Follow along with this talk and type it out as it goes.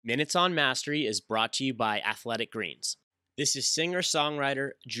Minutes on Mastery is brought to you by Athletic Greens. This is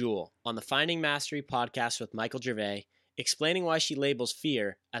singer-songwriter Jewel on the Finding Mastery podcast with Michael Gervais, explaining why she labels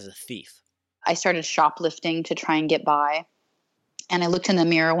fear as a thief. I started shoplifting to try and get by. And I looked in the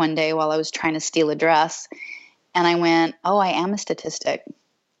mirror one day while I was trying to steal a dress, and I went, oh, I am a statistic.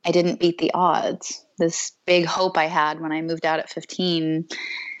 I didn't beat the odds. This big hope I had when I moved out at 15,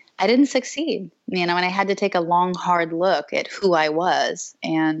 I didn't succeed, and I had to take a long, hard look at who I was,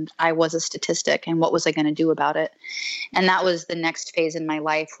 and I was a statistic, and what was I going to do about it? And that was the next phase in my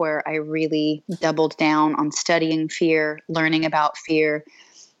life where I really doubled down on studying fear, learning about fear,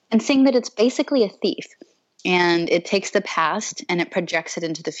 and seeing that it's basically a thief, and it takes the past and it projects it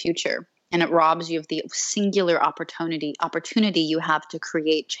into the future, and it robs you of the singular opportunity you have to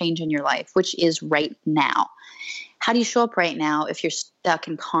create change in your life, which is right now. How do you show up right now if you're stuck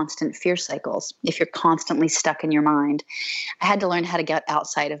in constant fear cycles, if you're constantly stuck in your mind? I had to learn how to get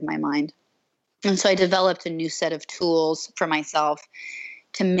outside of my mind. And so I developed a new set of tools for myself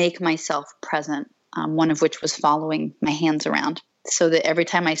to make myself present, one of which was following my hands around. So that every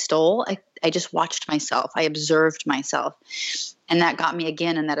time I stole, I just watched myself. I observed myself. And that got me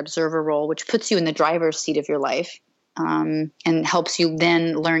again in that observer role, which puts you in the driver's seat of your life. And helps you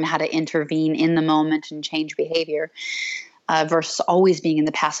then learn how to intervene in the moment and change behavior versus always being in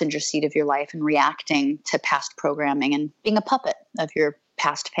the passenger seat of your life and reacting to past programming and being a puppet of your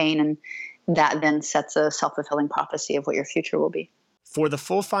past pain. And that then sets a self-fulfilling prophecy of what your future will be. For the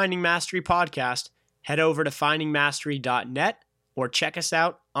full Finding Mastery podcast, head over to findingmastery.net or check us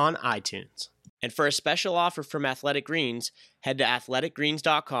out on iTunes. And for a special offer from Athletic Greens, head to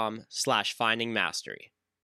athleticgreens.com/findingmastery.